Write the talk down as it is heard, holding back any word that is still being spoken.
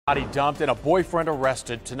Body dumped and a boyfriend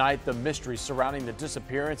arrested. Tonight, the mystery surrounding the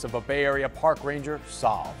disappearance of a Bay Area park ranger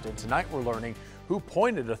solved. And tonight we're learning who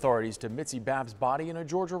pointed authorities to Mitzi Babb's body in a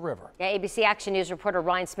Georgia river. Yeah, ABC Action News reporter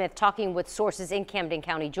Ryan Smith talking with sources in Camden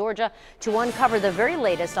County, Georgia, to uncover the very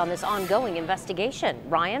latest on this ongoing investigation.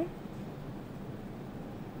 Ryan?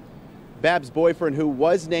 Babb's boyfriend, who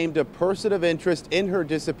was named a person of interest in her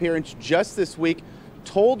disappearance just this week,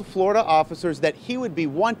 told Florida officers that he would be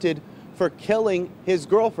wanted for killing his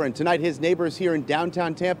girlfriend. Tonight, his neighbors here in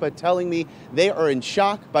downtown Tampa telling me they are in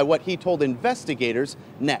shock by what he told investigators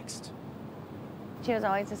next. She was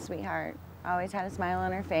always a sweetheart, always had a smile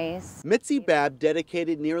on her face. Mitzi Babb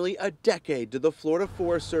dedicated nearly a decade to the Florida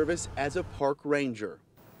Forest Service as a park ranger.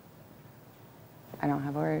 I don't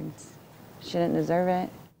have words. She didn't deserve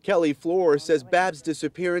it. Kelly Flores says Babb's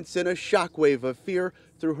disappearance sent a shockwave of fear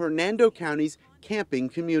through Hernando County's camping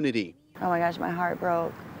community. Oh my gosh, my heart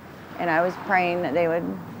broke. And I was praying that they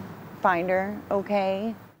would find her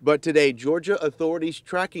okay. But today, Georgia authorities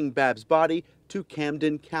tracking Babb's body to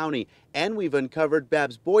Camden County. And we've uncovered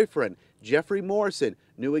Babb's boyfriend, Jeffrey Morrison,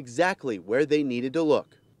 knew exactly where they needed to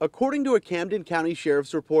look. According to a Camden County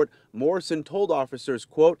Sheriff's report, Morrison told officers,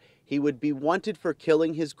 quote, he would be wanted for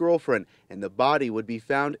killing his girlfriend, and the body would be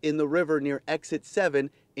found in the river near Exit 7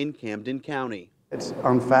 in Camden County. It's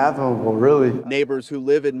unfathomable, really. Neighbors who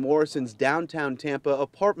live in Morrison's downtown Tampa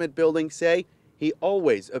apartment building say he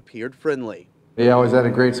always appeared friendly. He always had a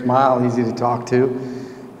great smile, easy to talk to,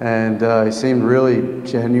 and he seemed really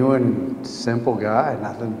genuine, simple guy.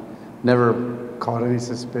 Never caught any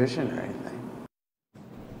suspicion or anything.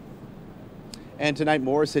 And tonight,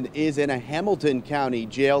 Morrison is in a Hamilton County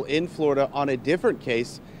jail in Florida on a different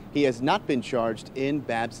case. He has not been charged in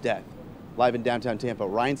Babb's death. Live in downtown Tampa,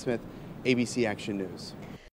 Ryan Smith, ABC Action News.